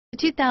The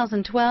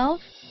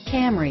 2012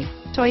 Camry.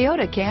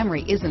 Toyota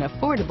Camry is an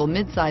affordable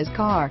midsize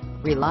car,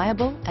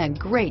 reliable and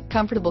great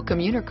comfortable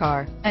commuter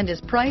car, and is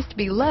priced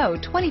below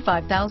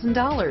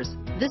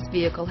 $25,000. This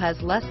vehicle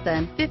has less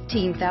than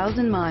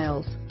 15,000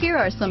 miles. Here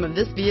are some of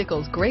this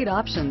vehicle's great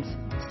options: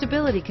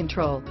 stability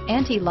control,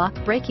 anti-lock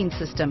braking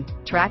system,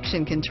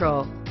 traction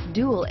control,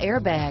 dual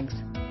airbags,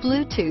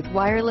 Bluetooth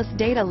wireless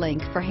data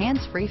link for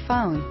hands-free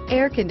phone,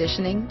 air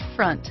conditioning,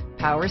 front,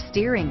 power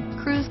steering,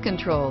 cruise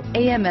control,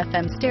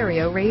 AM/FM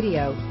stereo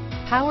radio,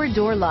 power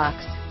door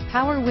locks,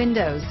 power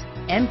windows,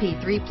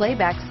 MP3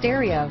 playback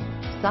stereo,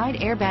 side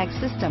airbag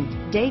system,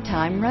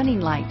 daytime running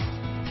lights,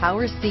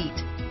 power seat,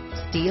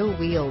 steel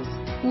wheels.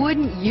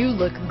 Wouldn't you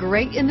look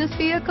great in this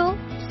vehicle?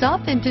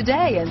 Stop in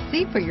today and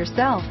see for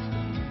yourself.